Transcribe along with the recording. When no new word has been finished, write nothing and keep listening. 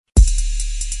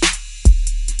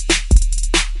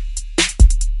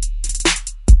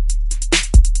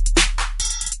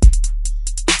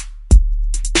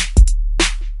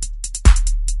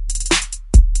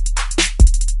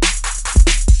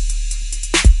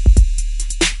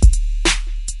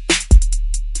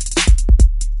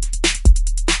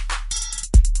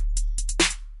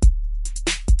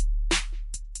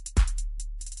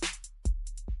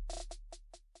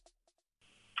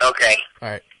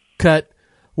Cut.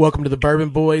 Welcome to the Bourbon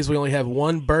Boys. We only have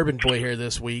one Bourbon Boy here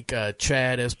this week,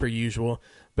 Chad, as per usual.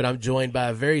 But I'm joined by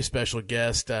a very special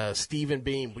guest, Stephen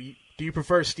Beam. Do you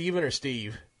prefer Stephen or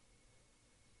Steve?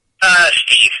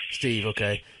 Steve. Steve,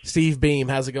 okay. Steve Beam.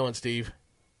 How's it going, Steve?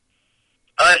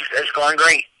 It's going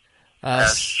great.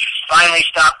 Finally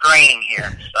stopped raining here.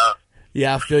 So.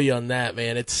 Yeah, I feel you on that,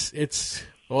 man. It's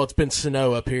been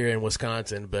snow up here in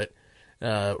Wisconsin, but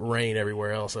rain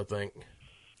everywhere else, I think.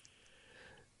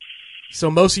 So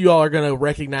most of you all are going to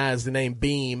recognize the name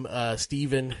Beam.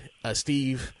 Steve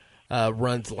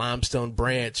runs Limestone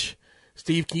Branch.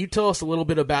 Steve, can you tell us a little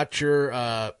bit about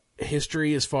your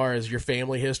history as far as your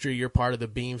family history? You're part of the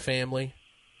Beam family.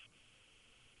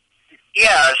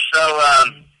 Yeah, so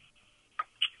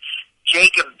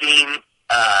Jacob Beam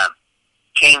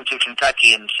came to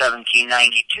Kentucky in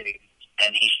 1792,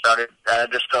 and he started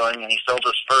distilling, and he sold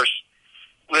his first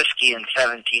whiskey in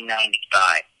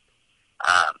 1795.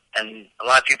 And a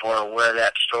lot of people are aware of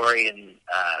that story,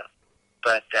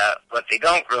 but what they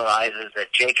don't realize is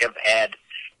that Jacob had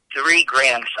 3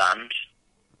 grandsons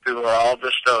who were all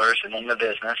distillers and in the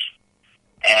business,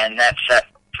 and that set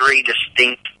 3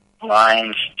 distinct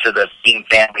lines to the Beam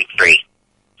family tree.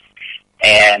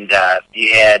 And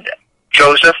you had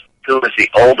Joseph, who was the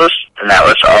oldest, and that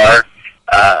was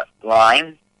our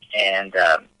line, and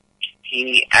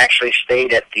he actually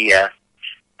stayed at the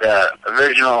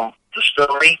original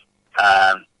distillery.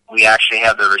 We actually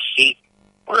have the receipt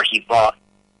where he bought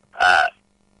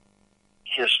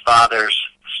his father's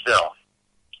still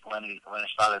when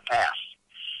his father passed.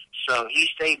 So he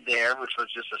stayed there, which was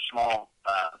just a small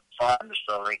farm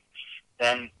distillery.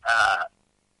 Then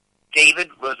David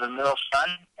was the middle son,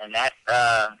 and that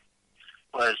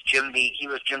was Jim Beam. He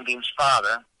was Jim Beam's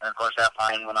father, and of course that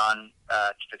line went on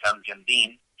to become Jim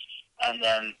Beam. And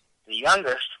then the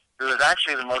youngest, who was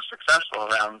actually the most successful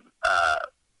around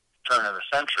turn of the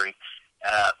century,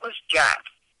 was Jack.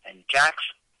 And Jack's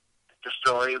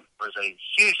distillery was a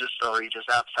huge distillery just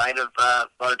outside of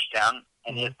Bardstown,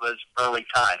 and it was Early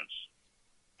Times.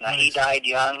 Now, he died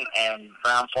young, and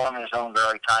Brown-Forman has owned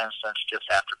Early Times since just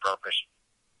after Prohibition.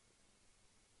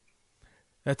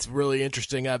 That's really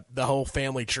interesting. The whole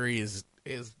family tree is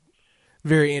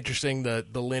very interesting. The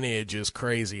lineage is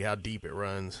crazy, how deep it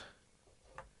runs.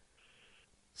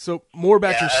 So, more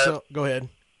about yourself. Go ahead.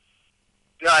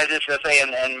 Yeah, I was just going to say,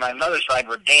 and my mother's side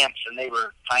were Damps, and they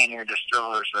were pioneer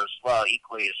distillers as well,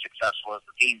 equally as successful as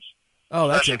the Beams. Oh,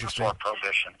 that's interesting. Before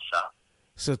Prohibition,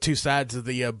 So 2 sides of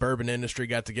the bourbon industry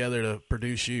got together to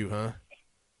produce you, huh?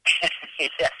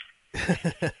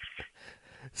 Yeah.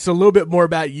 So a little bit more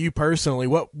about you personally.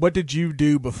 What did you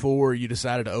do before you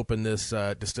decided to open this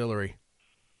distillery?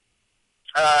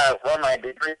 Well, my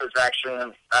degree was actually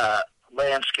in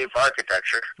landscape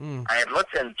architecture. I had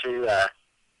looked into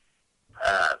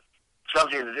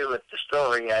something to do with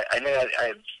distillery. I knew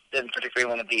I didn't particularly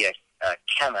want to be a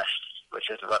chemist, which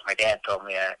is what my dad told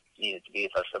me I needed to be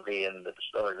if I was to be in the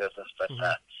distillery business. But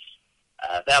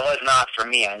that was not for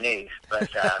me, I knew. But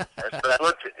I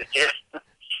looked at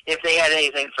if they had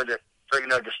anything for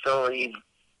distillery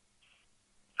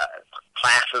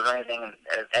classes or anything.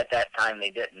 At that time,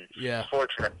 they didn't. Yeah. It's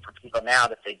fortunate for people now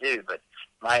that they do, but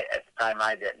at the time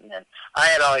I didn't. And I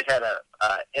had always had a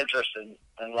interest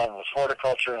in love of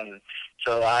horticulture, and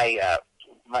so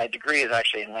my degree is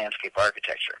actually in landscape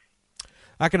architecture.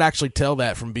 I could actually tell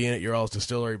that from being at your all's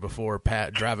distillery before,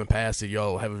 driving past it.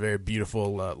 Y'all have a very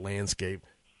beautiful landscape.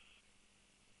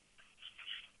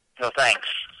 No, thanks.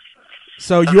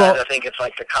 So I think it's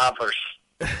like the cobbler's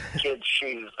kids'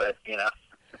 shoes, but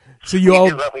So you we all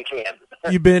do what we can.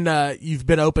 you've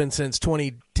been open since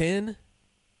 2010?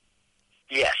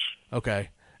 Yes. Okay.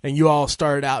 And you all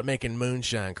started out making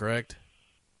moonshine, correct?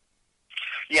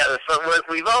 Yeah, so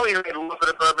we've always made a little bit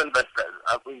of bourbon, but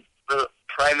we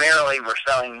primarily were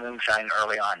selling moonshine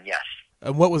early on, yes.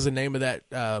 And what was the name of that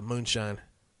moonshine?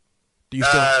 Do you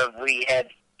still... We had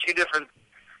 2 different...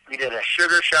 We did a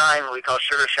sugar shine, what we call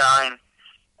sugar shine,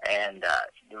 and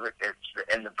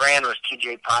the brand was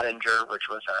T.J. Pottinger, which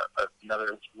was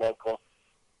another local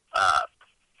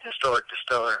historic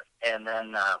distiller. And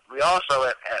then we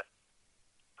also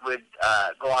would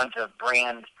go on to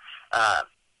brand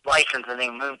license the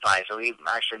name Moon Pie, so we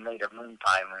actually made a Moon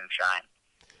Pie moonshine,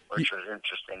 which was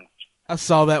interesting. I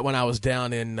saw that when I was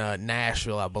down in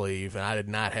Nashville, I believe, and I did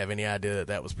not have any idea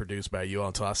that was produced by you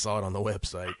until I saw it on the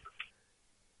website.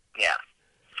 Yeah.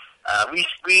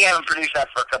 We haven't produced that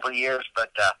for a couple of years,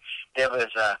 but it was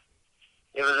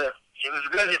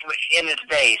good in its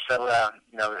day. So I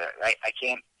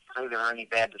can't say there were any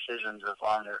bad decisions as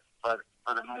long as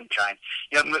for the moonshine.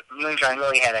 Moonshine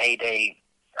really had a heyday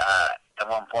at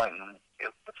one point, and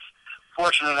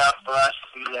fortunate enough for us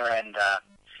to be there, and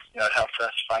it helps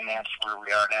us finance where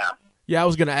we are now. Yeah, I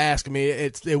was going to ask. I mean,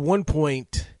 it's at one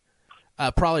point,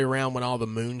 probably around when all the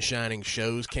moonshining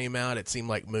shows came out, it seemed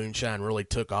like moonshine really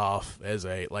took off as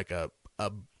a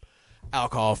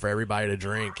alcohol for everybody to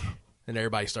drink, and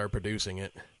everybody started producing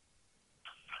it.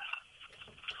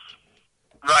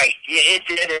 Right, it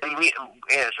did,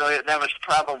 and so that was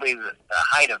probably the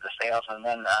height of the sales, and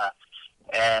then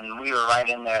and we were right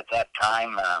in there at that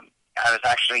time. I was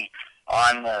actually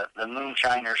on the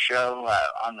Moonshiner show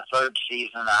on the third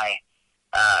season. I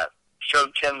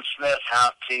showed Tim Smith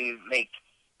how to make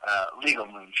legal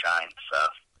moonshine.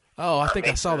 So, I think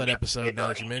I saw that episode now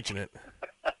that you mention it.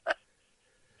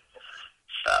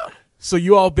 So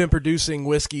you all been producing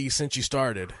whiskey since you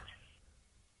started?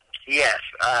 Yes.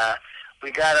 We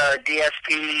got our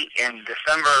DSP in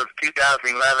December of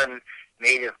 2011,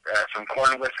 made some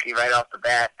corn whiskey right off the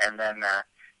bat, and then,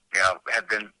 have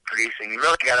been producing,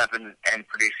 really got up and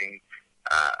producing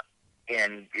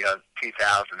in,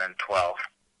 2012.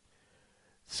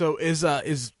 So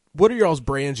what are y'all's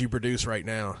brands you produce right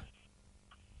now?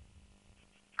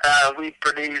 We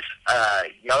produce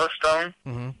Yellowstone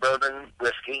bourbon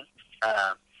whiskey,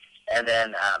 and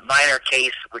then Minor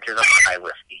Case, which is a rye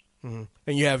whiskey. Mm-hmm.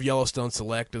 And you have Yellowstone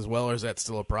Select as well, or is that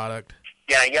still a product?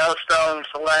 Yeah, Yellowstone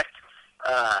Select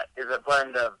is a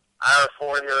blend of our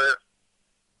 4-year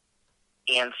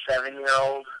and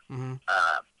 7-year-old. Mm-hmm.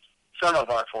 Some of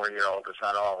our 4-year-old, it's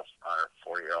not all our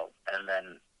 4-year-old, and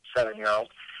then 7-year-old.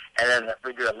 And then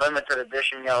we do a limited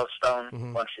edition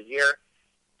Yellowstone once a year.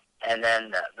 And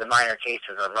then the Minor Case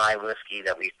is a rye whiskey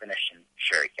that we finish in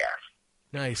sherry cask.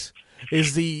 Nice.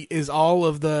 Is all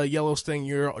of the Yellowstone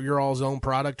your all's own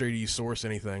product, or do you source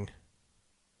anything?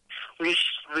 We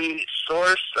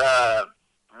source.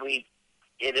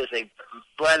 It is a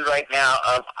blend right now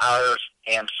of ours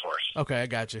and source. Okay, I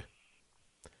got you.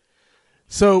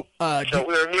 So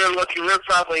we're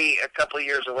probably a couple of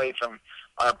years away from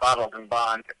our bottled and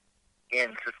bond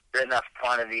in enough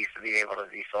quantities to be able to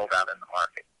be sold out in the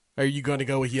market. Are you going to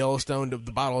go with Yellowstone to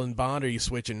the bottled and bond, or are you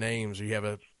switching names? Or you have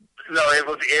a No,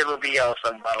 it will be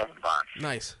Yellowstone bottled and bond.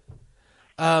 Nice.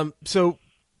 So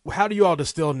how do you all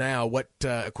distill now? What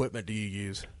equipment do you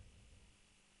use?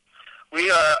 We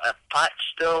are a pot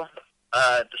still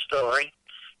distillery,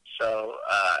 so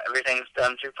everything's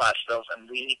done through pot stills, and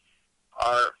we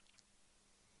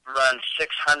run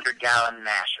 600-gallon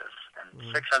mashes,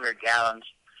 and 600 gallons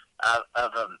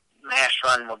of a mash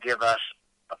run will give us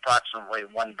approximately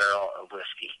 1 barrel of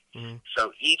whiskey.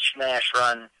 So each mash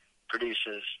run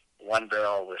produces 1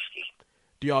 barrel of whiskey.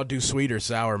 Do y'all do sweet or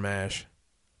sour mash?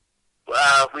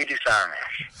 We do sour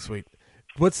mash. Sweet.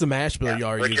 What's the mash bill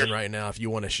y'all are using right now, if you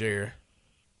want to share?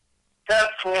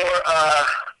 That for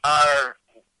our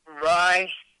rye,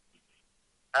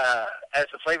 as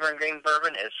the flavoring green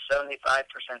bourbon, is 75%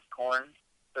 corn,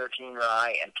 13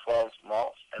 rye, and 12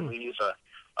 malt. And we use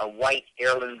a white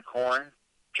heirloom corn,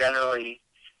 generally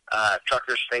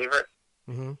Trucker's Favorite.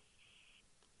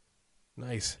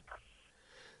 Nice.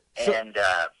 And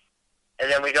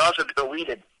then we also do a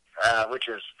wheated, which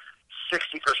is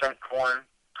 60% corn,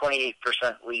 28%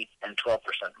 wheat, and 12%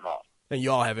 malt. And you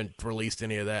all haven't released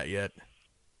any of that yet?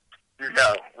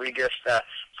 No, we just,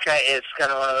 it's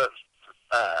kind of one of those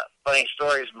funny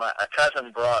stories. A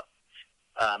cousin brought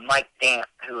Mike Dant,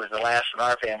 who was the last in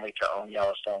our family to own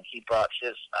Yellowstone. He brought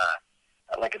his,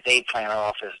 like a day planner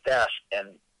off his desk, and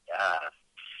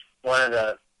one of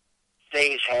the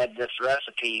days had this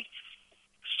recipe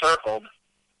circled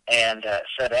and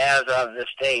said as of this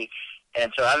date.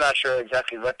 And so I'm not sure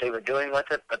exactly what they were doing with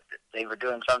it, but they were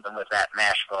doing something with that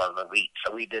mash bill of the wheat.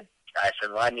 So I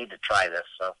said, well, I need to try this.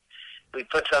 So we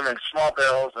put some in small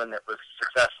barrels, and it was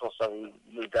successful, so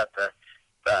we got the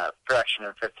production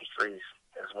in 53s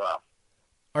as well.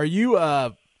 Are you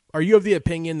of the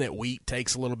opinion that wheat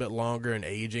takes a little bit longer in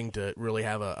aging to really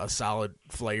have a solid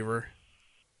flavor?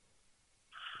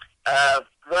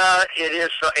 Well,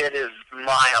 it is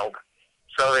mild,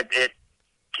 so it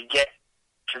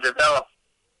to develop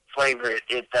flavor,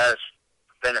 it does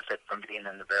benefit from being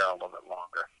in the barrel a little bit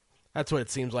longer. That's what it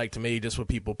seems like to me, just with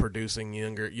people producing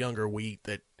younger wheat,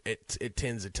 that it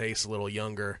tends to taste a little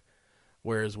younger,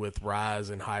 whereas with rye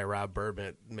and high rye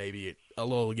bourbon, maybe a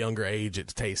little younger age, it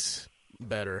tastes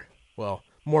better. Well,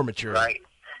 more mature. Right.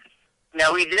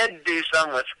 Now, we did do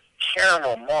some with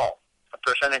caramel malt, a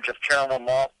percentage of caramel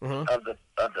malt of the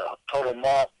total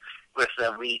malt with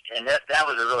the wheat, and that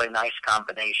was a really nice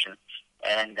combination.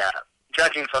 And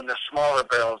judging from the smaller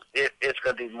barrels, it's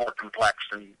going to be more complex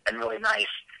and really nice,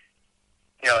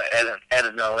 at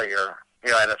an earlier,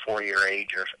 at a 4-year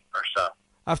age or so.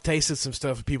 I've tasted some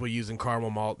stuff with people using caramel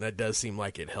malt, and that does seem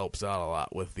like it helps out a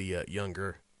lot with the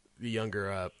younger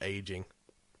aging.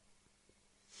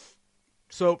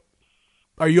 So,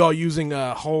 are you all using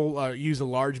using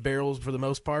large barrels for the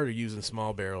most part, or using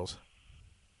small barrels?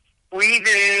 We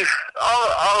do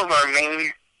all of our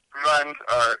main runs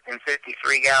are in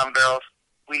 53-gallon barrels.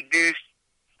 We do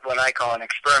what I call an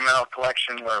experimental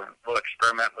collection, where we'll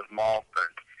experiment with malt. Or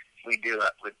we do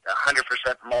it with 100%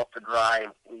 malted rye.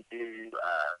 We do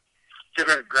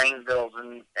different grain bills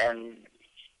and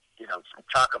some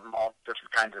chocolate malt,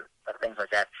 different kinds of things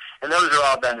like that. And those are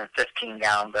all done in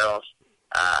 15-gallon barrels,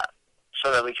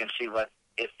 so that we can see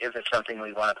if it's something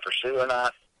we want to pursue or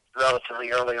not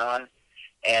relatively early on.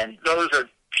 And those are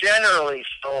generally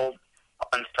sold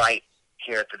on site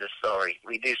here at the distillery.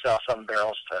 We do sell some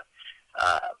barrels to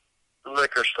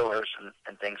liquor stores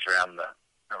and things around.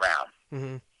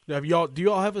 Mm-hmm. Do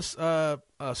you all have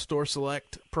a store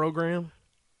select program?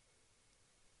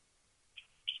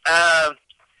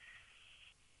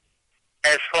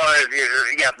 As far as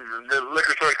the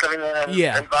liquor stores coming in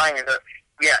and buying it,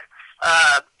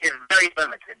 it's very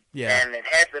limited. Yeah, and it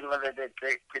has been limited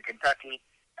to Kentucky,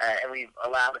 and we've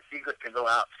allowed a few to go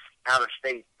out of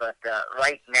state. But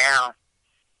right now,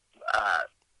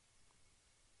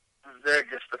 they're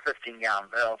just the 15-gallon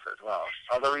barrels as well.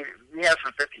 Although we have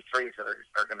some 53s that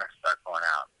are going to start going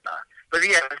out. But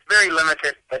yeah, it's very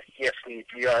limited. But yes,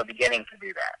 we are beginning to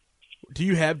do that. Do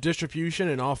you have distribution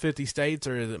in all 50 states,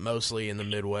 or is it mostly in the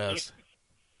Midwest?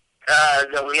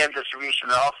 No, we have distribution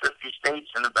in all 50 states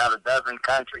and about a dozen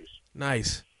countries.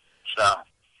 Nice. So,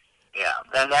 yeah,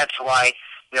 and that's why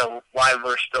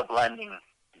we're still blending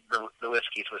the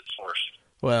whiskeys with source.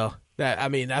 Well,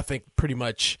 I think pretty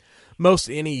much most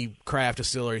any craft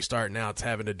distillery starting out is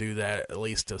having to do that, at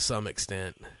least to some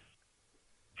extent.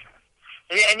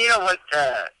 And you know what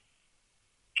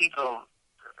people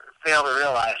fail to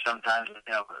realize sometimes,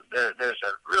 there's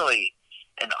really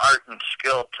an art and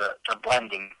skill to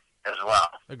blending as well.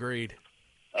 Agreed.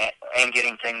 And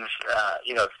getting things,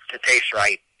 to taste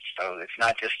right. So it's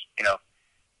not just,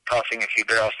 tossing a few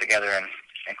barrels together and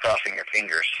crossing your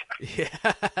fingers.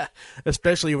 Yeah,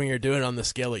 especially when you're doing it on the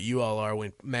scale that you all are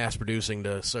when mass producing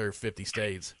to serve 50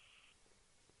 states.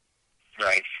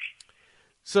 Right.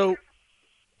 So,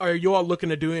 are you all looking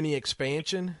to do any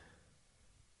expansion?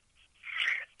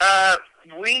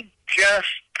 We just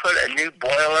put a new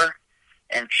boiler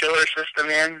and chiller system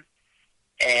in,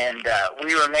 and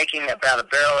we were making about a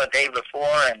barrel a day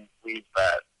before, and we've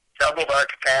doubled our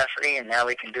capacity, and now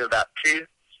we can do about 2.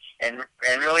 And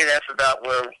really, that's about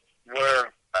where we're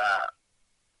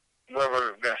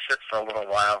going to sit for a little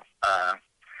while.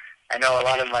 I know a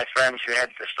lot of my friends who had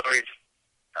the stories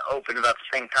open about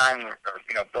the same time are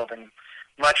building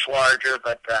much larger,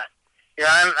 but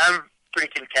I'm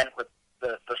pretty content with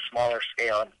the smaller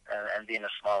scale and being a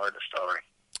smaller distillery.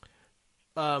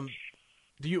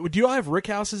 Do you all have rick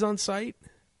houses on site?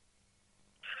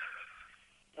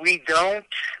 We don't.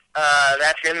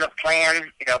 That's in the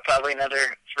plan. Probably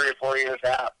another 3 or 4 years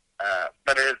out.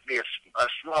 But it'd be a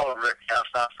smaller rick house,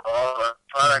 not for all of our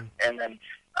product. Mm-hmm. And then,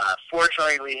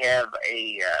 fortunately, we have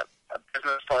a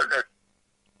business partner,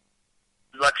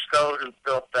 Luxco, who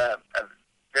built a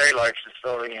very large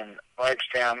distillery in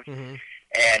Bardstown. Mm-hmm.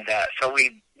 And so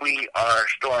we are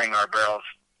storing our barrels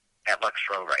at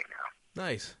Luxco right now.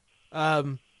 Nice.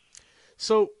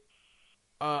 So,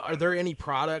 are there any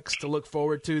products to look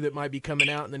forward to that might be coming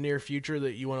out in the near future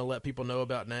that you want to let people know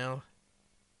about now?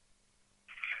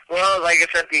 Well, like I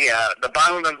said, the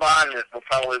Bottled and Bond will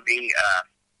probably be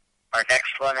our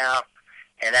next one out,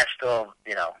 and that's still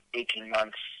 18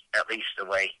 months at least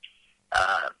away.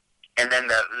 And then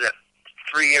the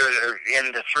 3 years, or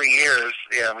in the 3 years,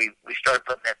 we started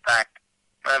putting it back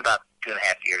about 2.5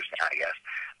 years now, I guess.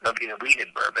 There'll be the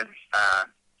wheated bourbon,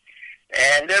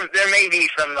 and there may be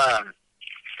some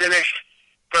finished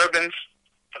bourbons.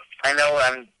 I know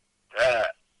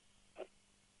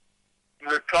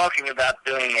we're talking about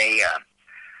doing a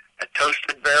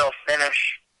toasted barrel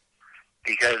finish,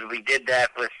 because we did that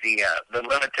with the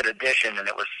limited edition, and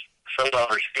it was so well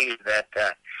received that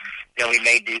we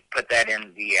may put that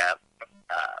in the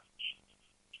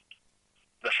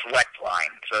select line.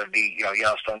 So it'd be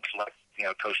Yellowstone Select,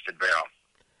 toasted barrel.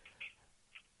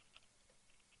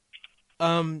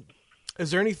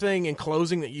 Is there anything in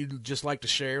closing that you'd just like to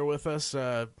share with us?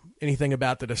 Anything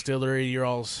about the distillery, your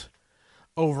all's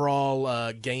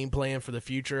overall game plan for the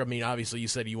future? I mean, obviously you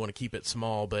said you want to keep it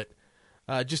small, but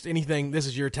just anything. This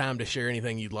is your time to share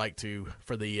anything you'd like to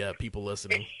for the people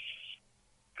listening.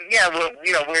 Yeah, well,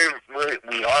 we are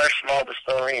a small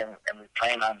distillery, and we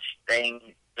plan on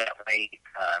staying that way.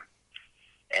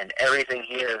 and everything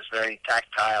here is very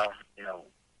tactile,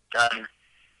 done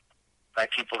by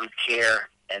people who care,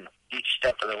 and each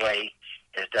step of the way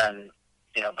is done,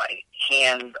 by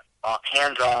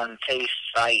hands-on, taste,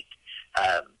 sight,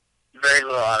 very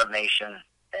little automation,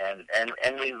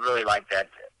 and we really like that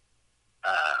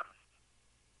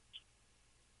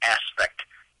aspect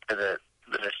to the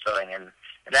distilling, and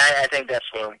I think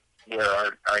that's where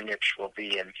our niche will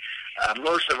be. And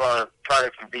most of our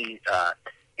products will be,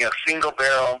 single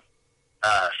barrel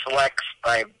selects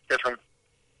by different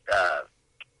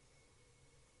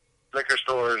liquor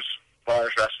stores,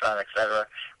 bars, restaurants, etc.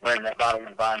 When that bottle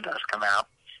and bond does come out,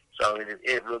 so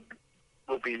it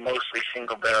will be mostly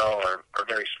single barrel or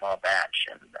very small batch,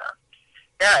 and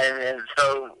and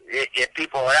so if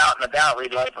people are out and about,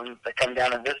 we'd love them to come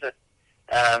down and visit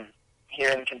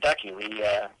here in Kentucky. We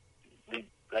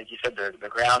like you said, the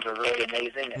grounds are really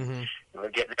amazing, and we're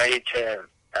getting ready to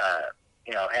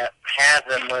have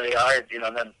them where they are. Then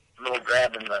a little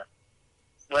grab in the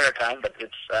wintertime, but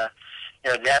it's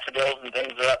daffodils and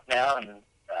things are up now, and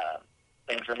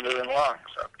things are moving along.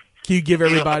 So can you give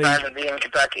everybody? Time to be in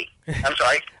Kentucky. I'm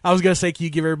sorry. I was going to say, can you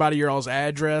give everybody your all's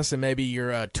address and maybe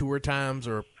your tour times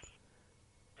or?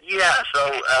 Yeah,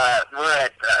 so we're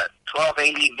at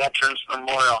 1280 Veterans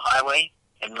Memorial Highway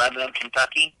in Lebanon,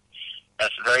 Kentucky.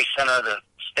 That's the very center of the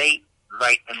state,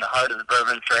 right in the heart of the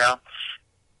Bourbon Trail.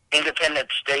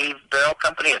 Independent Stave Barrel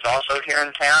Company is also here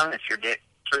in town. If you're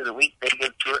through the week, they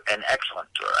give an excellent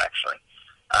tour, actually.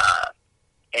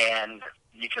 And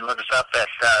you can look us up at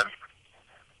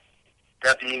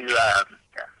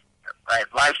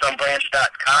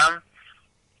limestonebranch.com,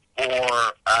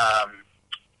 or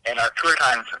and our tour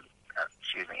times.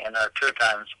 And our tour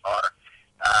times are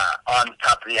on the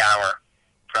top of the hour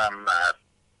from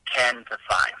 10 to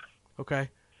 5. Okay.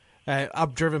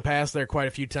 I've driven past there quite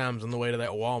a few times on the way to that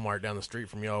Walmart down the street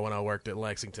from y'all when I worked at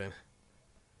Lexington.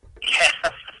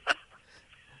 Yeah.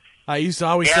 I used to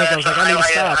always think, I was like, I need to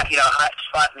stop. Hot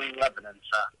spot in Lebanon.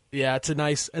 So. Yeah, it's a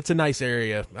nice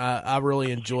area. I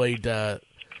really enjoyed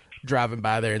driving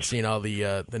by there and seeing all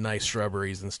the nice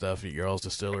shrubberies and stuff at your all's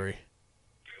distillery.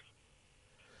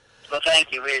 Well,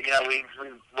 thank you. We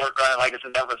work on it. Like I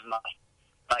said, that was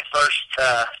my first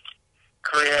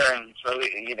career, and so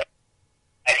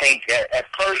I think at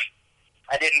first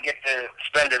I didn't get to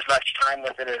spend as much time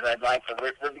with it as I'd like, but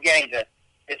it's beginning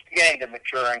to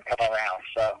mature and come around.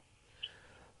 So.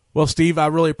 Well, Steve, I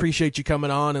really appreciate you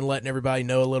coming on and letting everybody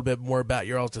know a little bit more about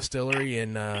your all's distillery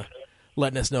and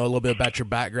letting us know a little bit about your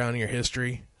background and your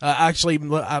history. Actually,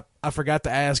 I forgot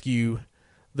to ask you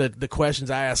the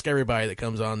questions I ask everybody that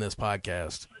comes on this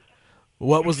podcast.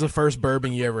 What was the first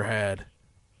bourbon you ever had?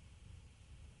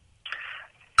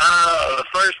 The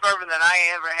first bourbon that I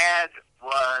ever had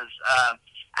was,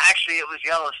 actually it was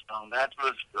Yellowstone. That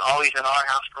was always in our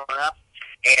house growing up.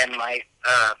 And I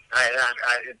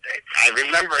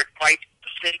remember it quite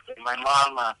distinctly. My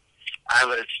mom, I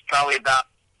was probably about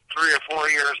 3 or 4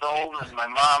 years old, and my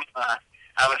mom,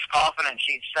 I was coughing, and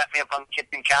she'd set me up on the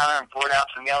kitchen counter and poured out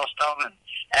some Yellowstone and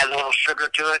add a little sugar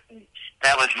to it, and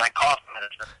that was my cough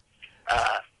medicine.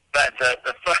 But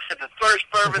the first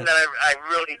bourbon that I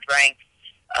really drank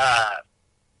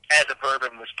as a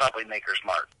bourbon was probably Maker's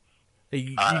Mark.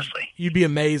 Honestly, you'd be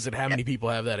amazed at how many people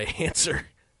have that answer.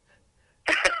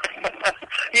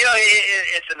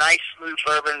 It's a nice, smooth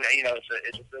bourbon.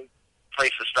 It's a good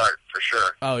place to start for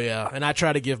sure. Oh yeah, and I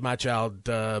try to give my child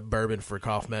bourbon for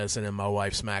cough medicine, and my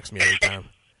wife smacks me every time.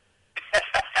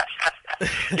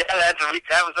 Yeah, that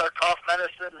was our cough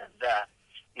medicine, and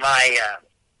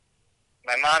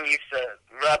my mom used to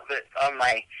rub it on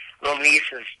my little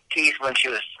niece's teeth when she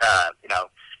was,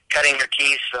 cutting her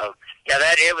teeth. So yeah,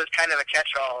 it was kind of a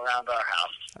catch-all around our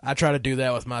house. I try to do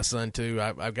that with my son too.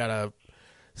 I've got a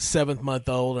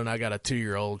 7-month-old and I got a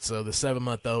 2-year-old. So the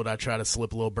 7-month-old, I try to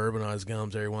slip a little bourbon on his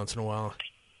gums every once in a while.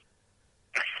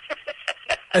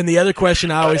 And the other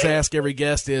question I always ask every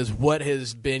guest is, what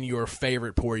has been your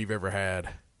favorite pour you've ever had?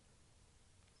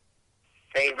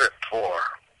 Favorite pour?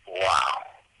 Wow.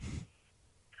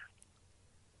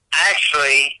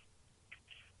 Actually,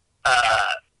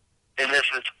 and this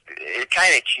is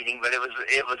kind of cheating, but it was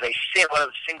one of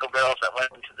the single barrels that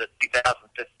went into the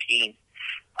 2015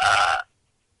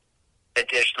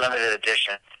 limited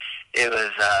edition. It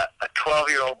was a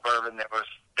 12-year-old bourbon.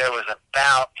 There was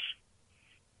about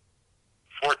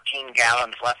 14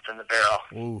 gallons left in the barrel.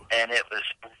 Ooh. And it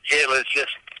was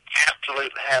just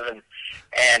absolute heaven.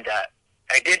 And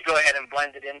I did go ahead and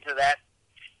blend it into that,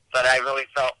 but I really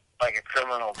felt like a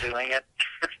criminal doing it.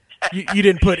 You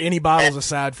didn't put any bottles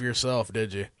aside for yourself,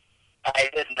 did you? I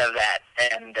didn't know that,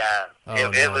 and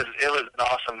it was an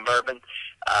awesome bourbon.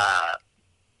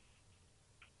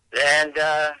 And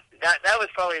that was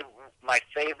probably my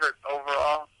favorite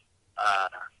overall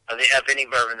of any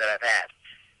bourbon that I've had.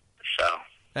 So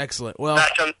excellent. Well,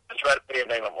 not something that's readily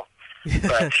available,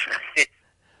 but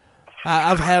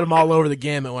I've had them all over the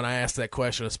gamut when I ask that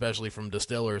question, especially from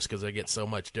distillers, because I get so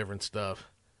much different stuff.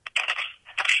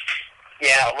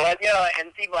 Yeah, well,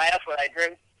 and people ask what I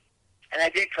drink, and I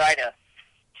do try to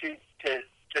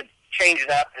change it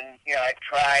up, and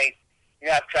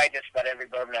I've tried just about every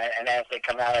bourbon, and as they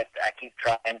come out, I keep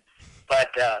trying. But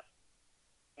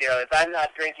if I'm not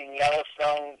drinking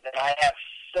Yellowstone, then I have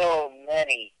so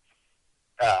many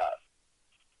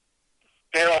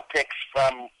barrel picks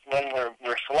from when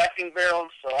we're selecting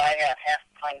barrels. So I have half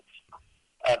pints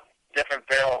of different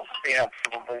barrels,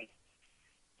 probably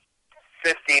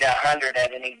 50 to 100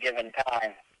 at any given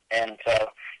time, and so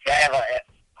I have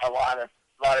a lot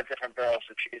of different barrels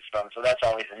to choose from. So that's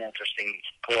always an interesting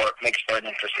pour. Makes for an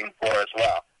interesting pour as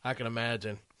well. I can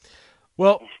imagine.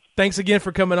 Well, thanks again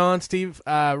for coming on, Steve.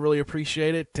 I really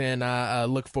appreciate it, and I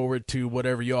look forward to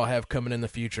whatever you all have coming in the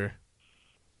future.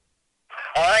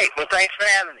 All right. Well, thanks for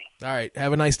having me. All right.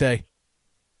 Have a nice day.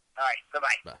 All right.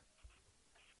 Bye-bye. Bye.